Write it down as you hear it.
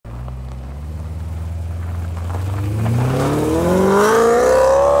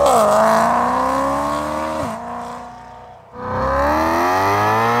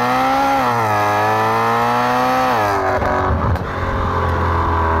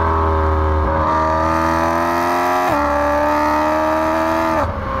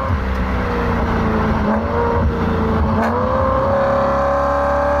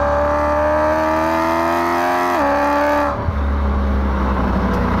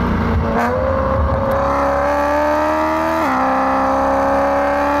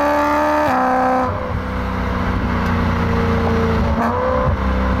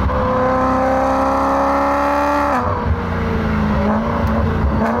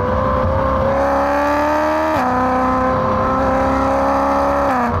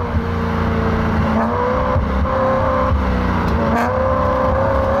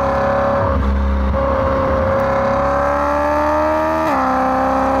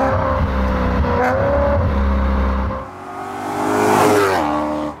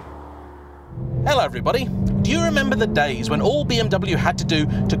everybody. Do you remember the days when all BMW had to do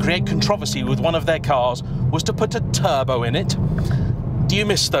to create controversy with one of their cars was to put a turbo in it? Do you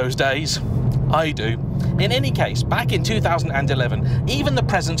miss those days? I do. In any case, back in 2011, even the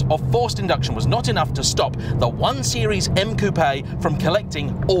presence of forced induction was not enough to stop the 1 Series M Coupe from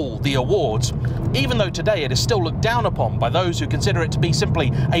collecting all the awards. Even though today it is still looked down upon by those who consider it to be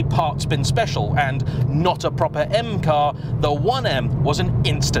simply a parts bin special and not a proper M car, the 1M was an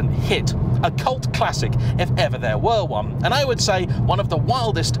instant hit. A cult classic if ever there were one, and I would say one of the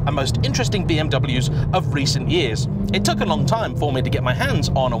wildest and most interesting BMWs of recent years. It took a long time for me to get my hands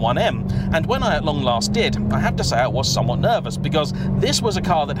on a 1M, and when I at long last did, I have to say I was somewhat nervous, because this was a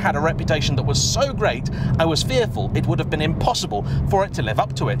car that had a reputation that was so great I was fearful it would have been impossible for it to live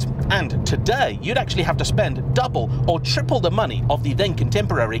up to it. And today you'd actually have to spend double or triple the money of the then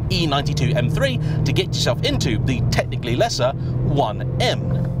contemporary E92 M3 to get yourself into the technically lesser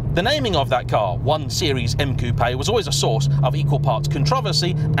 1M. The naming of that car, 1 Series M Coupe, was always a source of equal parts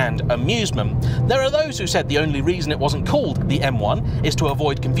controversy and amusement. There are those who said the only reason it wasn't called the M1 is to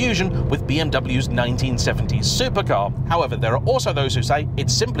avoid confusion with BMW's 1970s supercar. However, there are also those who say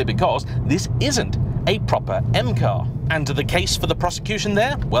it's simply because this isn't a proper M car. And the case for the prosecution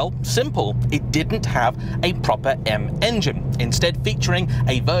there? Well, simple. It didn't have a proper M engine, instead featuring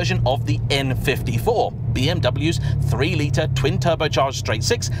a version of the N54, BMW's 3-litre twin-turbocharged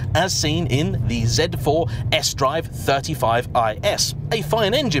straight-six, as seen in the Z4 S-Drive 35IS. A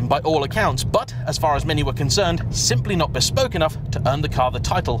fine engine by all accounts, but as far as many were concerned, simply not bespoke enough to earn the car the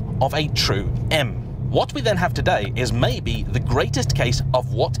title of a true M. What we then have today is maybe the greatest case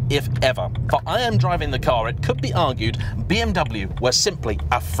of what if ever. For I am driving the car, it could be argued BMW were simply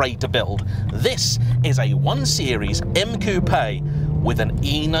afraid to build. This is a 1 Series M Coupe with an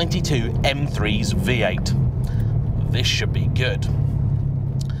E92 M3's V8. This should be good.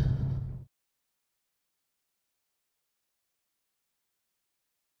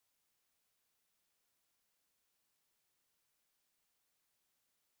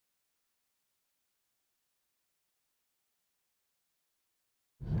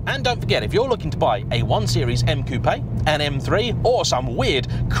 And don't forget, if you're looking to buy a 1 Series M Coupe, an M3, or some weird,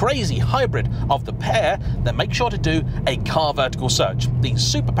 crazy hybrid of the pair, then make sure to do a CarVertical search. The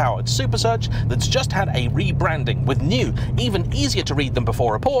super-powered super search that's just had a rebranding with new, even easier to read than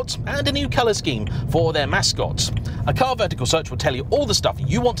before reports, and a new colour scheme for their mascots. A CarVertical search will tell you all the stuff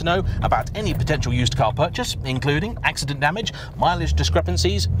you want to know about any potential used car purchase, including accident damage, mileage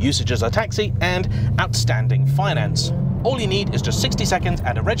discrepancies, usage as a taxi, and outstanding finance. All you need is just 60 seconds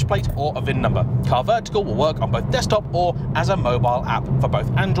and a reg plate or a VIN number. CarVertical will work on both desktop or as a mobile app for both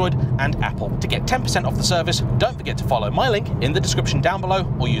Android and Apple. To get 10% off the service, don't forget to follow my link in the description down below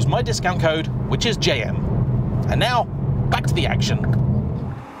or use my discount code, which is JAYEMM. And now, back to the action.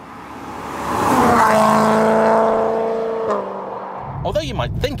 Although you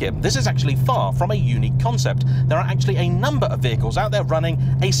might think it, this is actually far from a unique concept. There are actually a number of vehicles out there running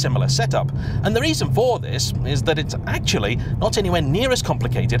a similar setup. And the reason for this is that it's actually not anywhere near as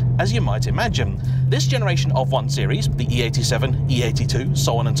complicated as you might imagine. This generation of 1 Series, the E87, E82,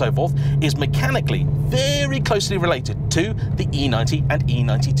 so on and so forth, is mechanically very closely related to the E90 and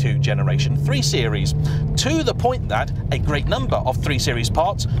E92 Generation 3 Series, to the point that a great number of 3 Series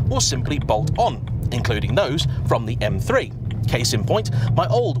parts will simply bolt on, including those from the M3. Case in point, my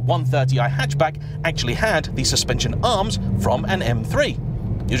old 130i hatchback actually had the suspension arms from an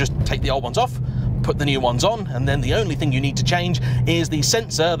M3. You just take the old ones off, put the new ones on, and then the only thing you need to change is the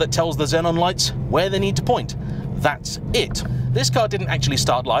sensor that tells the xenon lights where they need to point. That's it. This car didn't actually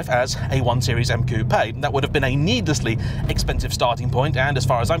start life as a 1 Series M Coupe. That would have been a needlessly expensive starting point, and as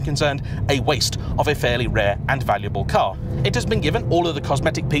far as I'm concerned, a waste of a fairly rare and valuable car. It has been given all of the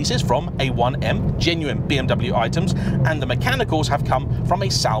cosmetic pieces from a 1M, genuine BMW items, and the mechanicals have come from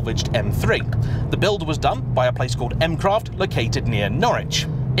a salvaged M3. The build was done by a place called M-Craft, located near Norwich.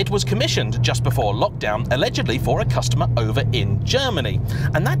 It was commissioned just before lockdown, allegedly for a customer over in Germany.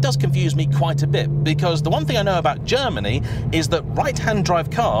 And that does confuse me quite a bit, because the one thing I know about Germany is that right-hand drive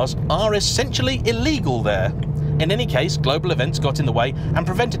cars are essentially illegal there. In any case, global events got in the way and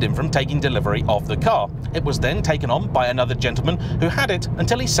prevented him from taking delivery of the car. It was then taken on by another gentleman who had it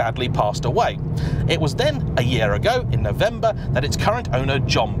until he sadly passed away. It was then, a year ago, in November, that its current owner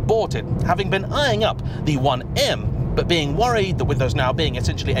John bought it, having been eyeing up the 1M, but being worried that with those now being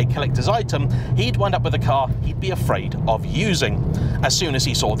essentially a collector's item, he'd wind up with a car he'd be afraid of using. As soon as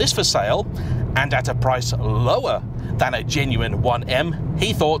he saw this for sale, and at a price lower than a genuine 1M,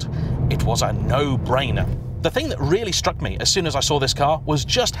 he thought it was a no-brainer. The thing that really struck me as soon as I saw this car was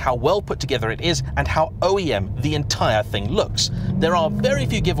just how well put together it is and how OEM the entire thing looks. There are very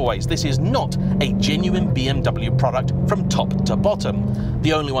few giveaways. This is not a genuine BMW product from top to bottom.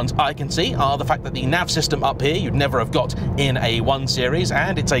 The only ones I can see are the fact that the nav system up here you'd never have got in a 1 Series,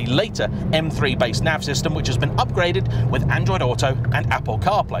 and it's a later M3 based nav system which has been upgraded with Android Auto and Apple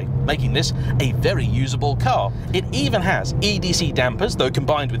CarPlay, making this a very usable car. It even has EDC dampers, though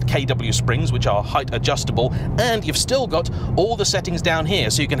combined with KW springs which are height adjustable, and you've still got all the settings down here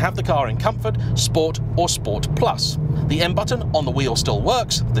so you can have the car in Comfort, Sport or Sport Plus. The M button on the wheel still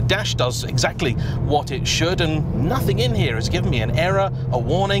works, the dash does exactly what it should, and nothing in here has given me an error, a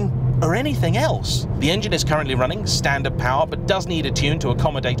warning or anything else. The engine is currently running standard power but does need a tune to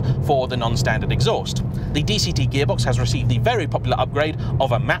accommodate for the non-standard exhaust. The DCT gearbox has received the very popular upgrade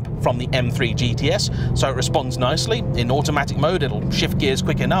of a map from the M3 GTS, so it responds nicely. In automatic mode it'll shift gears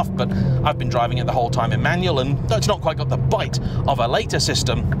quick enough, but I've been driving it the whole time in manual, and though it's not quite got the bite of a later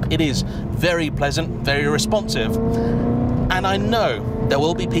system, it is very pleasant, very responsive. And I know there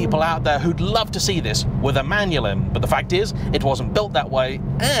will be people out there who'd love to see this with a manual in, but the fact is, it wasn't built that way,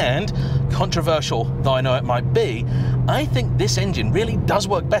 and controversial though I know it might be, I think this engine really does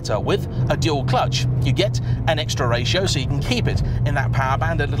work better with a dual clutch. You get an extra ratio so you can keep it in that power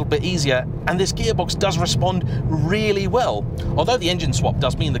band a little bit easier, and this gearbox does respond really well. Although the engine swap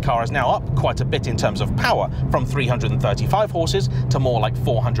does mean the car is now up quite a bit in terms of power, from 335 horses to more like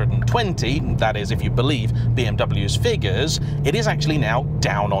 420, that is if you believe BMW's figures, it is actually now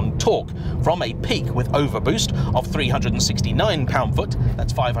down on torque, from a peak with overboost of 369 pound-foot,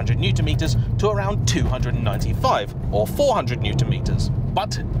 that's 500 newton meters, to around 295 or 400 newton meters.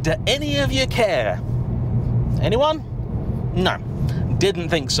 But do any of you care? Anyone? No, didn't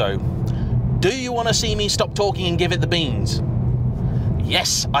think so. Do you want to see me stop talking and give it the beans?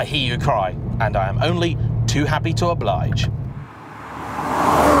 Yes, I hear you cry, and I am only too happy to oblige.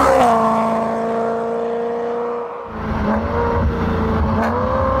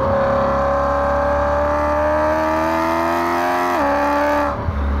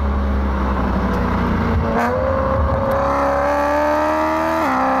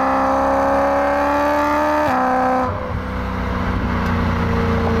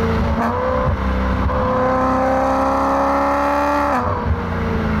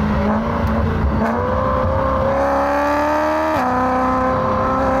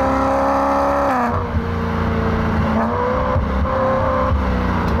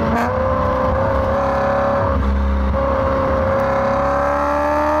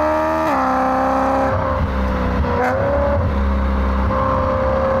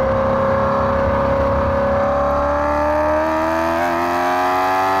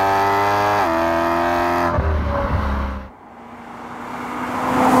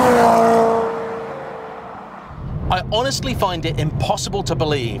 Honestly find it impossible to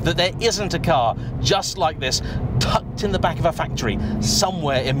believe that there isn't a car just like this tucked in the back of a factory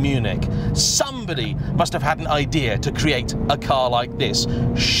somewhere in Munich. Somebody must have had an idea to create a car like this,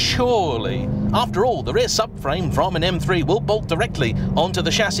 surely. After all, the rear subframe from an M3 will bolt directly onto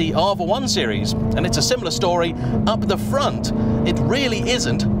the chassis of a 1 Series, and it's a similar story up the front. It really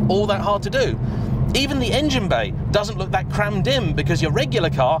isn't all that hard to do. Even the engine bay doesn't look that crammed in, because your regular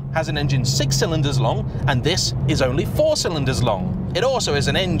car has an engine 6 cylinders long and this is only 4 cylinders long. It also is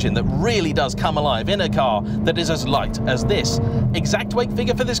an engine that really does come alive in a car that is as light as this. Exact weight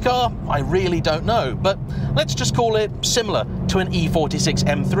figure for this car, I really don't know, but let's just call it similar to an E46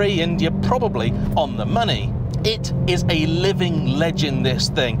 M3 and you're probably on the money. It is a living legend, this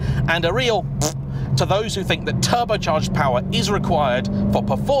thing, and a real to those who think that turbocharged power is required for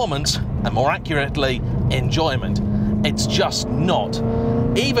performance and, more accurately, enjoyment. It's just not.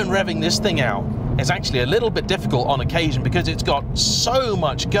 Even revving this thing out is actually a little bit difficult on occasion because it's got so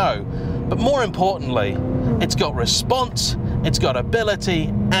much go, but more importantly, it's got response, it's got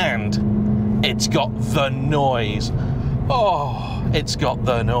ability, and it's got the noise. Oh, it's got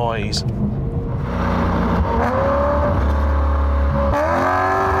the noise.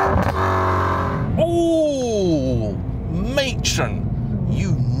 Oh, matron,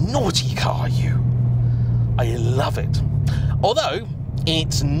 you naughty car, you. I love it. Although,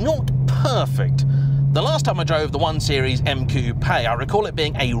 it's not perfect. The last time I drove the 1 Series M Coupe, I recall it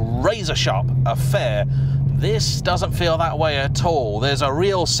being a razor-sharp affair. This doesn't feel that way at all. There's a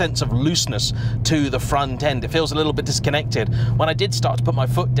real sense of looseness to the front end. It feels a little bit disconnected. When I did start to put my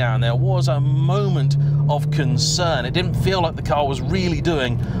foot down, there was a moment of concern. It didn't feel like the car was really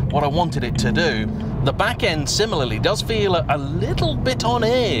doing what I wanted it to do. The back end similarly does feel a little bit on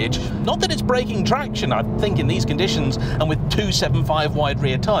edge. Not that it's breaking traction. I think in these conditions and with 275 wide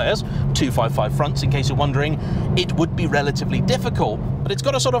rear tyres, 255 fronts in case you're wondering, it would be relatively difficult. But it's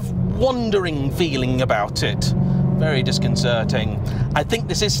got a sort of wandering feeling about it. Very disconcerting. I think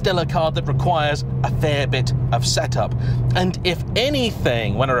this is still a car that requires a fair bit of setup. And if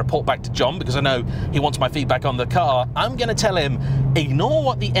anything, when I report back to John, because I know he wants my feedback on the car, I'm going to tell him, ignore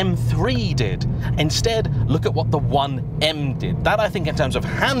what the M3 did. Instead, look at what the 1M did. That, I think, in terms of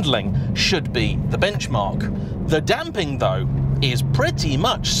handling, should be the benchmark. The damping, though, is pretty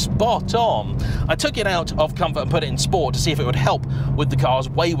much spot on. I took it out of comfort and put it in sport to see if it would help with the car's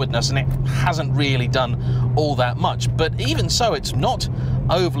waywardness, and it hasn't really done all that much. But even so, it's not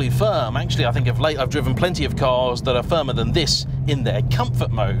overly firm. Actually, I think of late I've driven plenty of cars that are firmer than this in their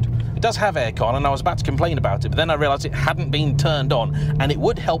comfort mode. It does have aircon, and I was about to complain about it, but then I realised it hadn't been turned on, and it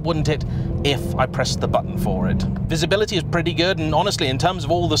would help, wouldn't it, if I pressed the button for it. Visibility is pretty good, and honestly, in terms of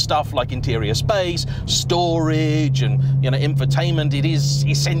all the stuff like interior space, storage, and infotainment, it is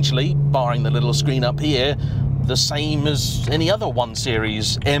essentially, barring the little screen up here, the same as any other 1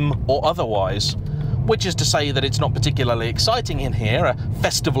 Series M or otherwise. Which is to say that it's not particularly exciting in here, a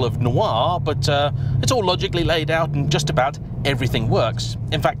festival of noir, but it's all logically laid out and just about everything works.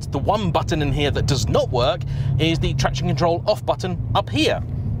 In fact, the one button in here that does not work is the traction control off button up here,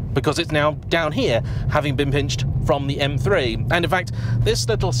 because it's now down here, having been pinched from the M3. And in fact, this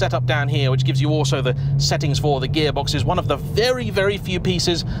little setup down here, which gives you also the settings for the gearbox, is one of the very, very few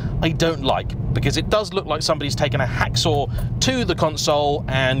pieces I don't like, because it does look like somebody's taken a hacksaw to the console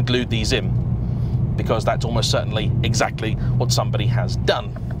and glued these in. Because that's almost certainly exactly what somebody has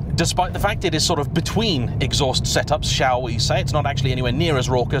done. Despite the fact it is sort of between exhaust setups, shall we say, it's not actually anywhere near as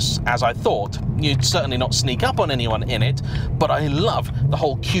raucous as I thought. You'd certainly not sneak up on anyone in it, but I love the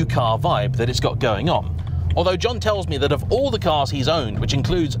whole Q-car vibe that it's got going on. Although John tells me that of all the cars he's owned, which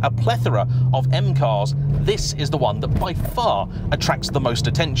includes a plethora of M cars, this is the one that by far attracts the most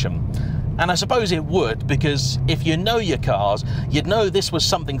attention. And I suppose it would, because if you know your cars, you'd know this was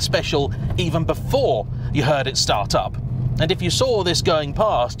something special even before you heard it start up. And if you saw this going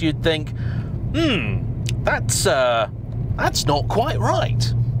past, you'd think, that's not quite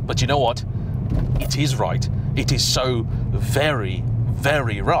right. But you know what? It is right. It is so very,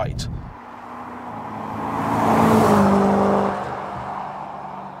 very right.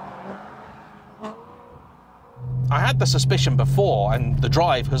 I had the suspicion before, and the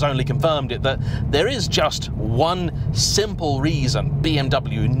drive has only confirmed it, that there is just one simple reason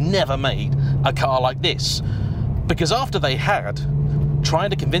BMW never made a car like this. Because after they had, trying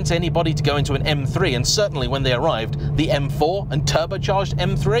to convince anybody to go into an M3, and certainly when they arrived, the M4 and turbocharged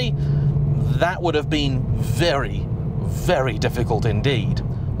M3, that would have been very, very difficult indeed.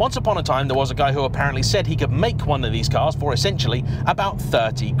 Once upon a time, there was a guy who apparently said he could make one of these cars for essentially about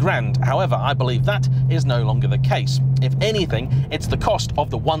 30 grand. However, I believe that is no longer the case. If anything, it's the cost of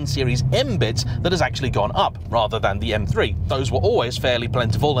the 1 Series M bits that has actually gone up, rather than the M3. Those were always fairly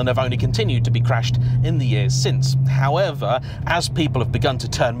plentiful and have only continued to be crashed in the years since. However, as people have begun to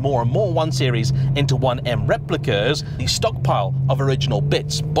turn more and more 1 Series into 1M replicas, the stockpile of original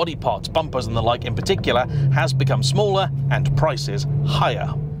bits, body parts, bumpers and the like in particular, has become smaller and prices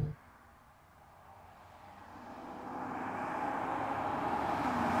higher.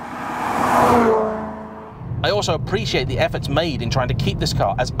 I also appreciate the efforts made in trying to keep this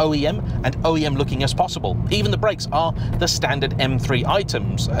car as OEM and OEM looking as possible. Even the brakes are the standard M3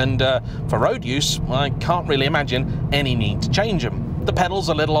 items, and for road use, I can't really imagine any need to change them. The pedals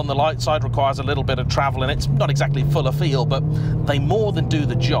a little on the light side, requires a little bit of travel, and it's not exactly full of feel, but they more than do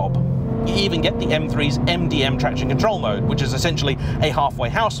the job. You even get the M3's MDM traction control mode, which is essentially a halfway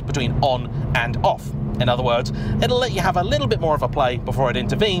house between on and off. In other words, it'll let you have a little bit more of a play before it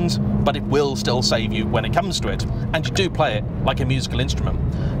intervenes, but it will still save you when it comes to it. And you do play it like a musical instrument.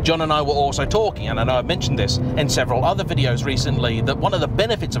 John and I were also talking, and I know I've mentioned this in several other videos recently, that one of the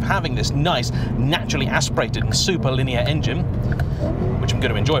benefits of having this nice, naturally aspirated and super linear engine, which I'm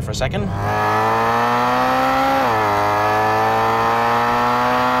going to enjoy for a second,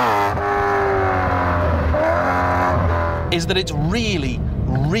 is that it's really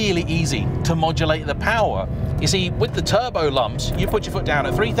easy to modulate the power. You see, with the turbo lumps, you put your foot down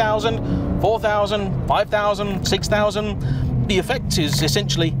at 3,000, 4,000, 5,000, 6,000. The effect is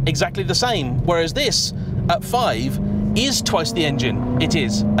essentially exactly the same, whereas this, at 5, is twice the engine it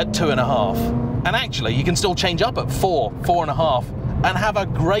is at 2.5. And actually, you can still change up at 4, 4.5, and have a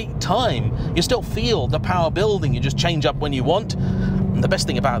great time. You still feel the power building, you just change up when you want. And the best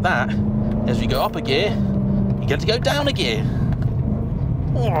thing about that, as you go up a gear, you get to go down a gear.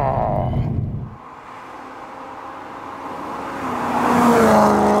 Oh.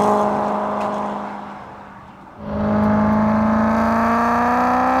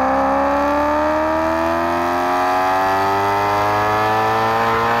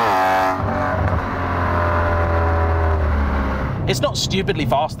 It's not stupidly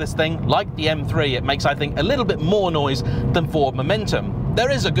fast, this thing. Like the M3, it makes, I think, a little bit more noise than Ford Momentum. There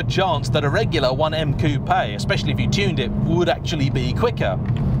is a good chance that a regular 1M Coupe, especially if you tuned it, would actually be quicker.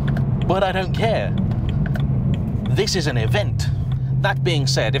 But I don't care. This is an event. That being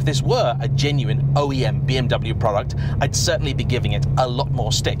said, if this were a genuine OEM BMW product, I'd certainly be giving it a lot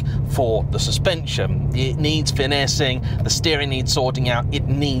more stick for the suspension. It needs finessing, the steering needs sorting out, it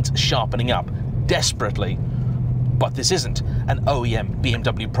needs sharpening up, desperately. But this isn't an OEM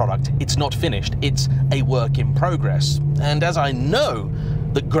BMW product. It's not finished. It's a work in progress. And as I know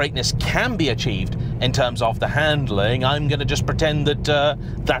that greatness can be achieved in terms of the handling, I'm going to just pretend that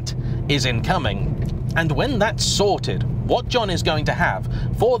that is incoming. And when that's sorted, what John is going to have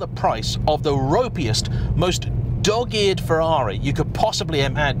for the price of the ropiest, most dog-eared Ferrari you could possibly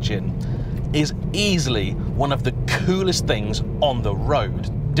imagine is easily one of the coolest things on the road.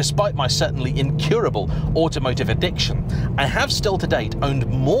 Despite my certainly incurable automotive addiction, I have still to date owned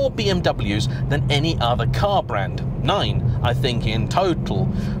more BMWs than any other car brand. 9, I think, in total.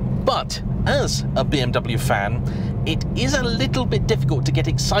 But as a BMW fan, it is a little bit difficult to get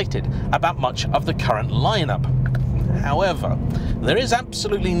excited about much of the current lineup. However, there is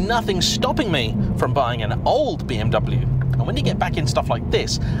absolutely nothing stopping me from buying an old BMW. And when you get back in stuff like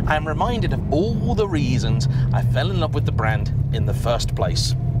this, I am reminded of all the reasons I fell in love with the brand in the first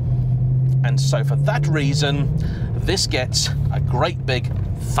place. And so for that reason, this gets a great big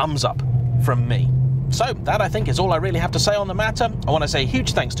thumbs up from me. So that, I think, is all I really have to say on the matter. I want to say a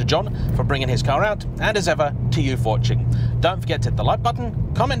huge thanks to John for bringing his car out, and as ever, to you for watching. Don't forget to hit the like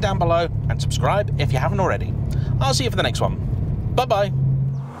button, comment down below, and subscribe if you haven't already. I'll see you for the next one. Bye-bye.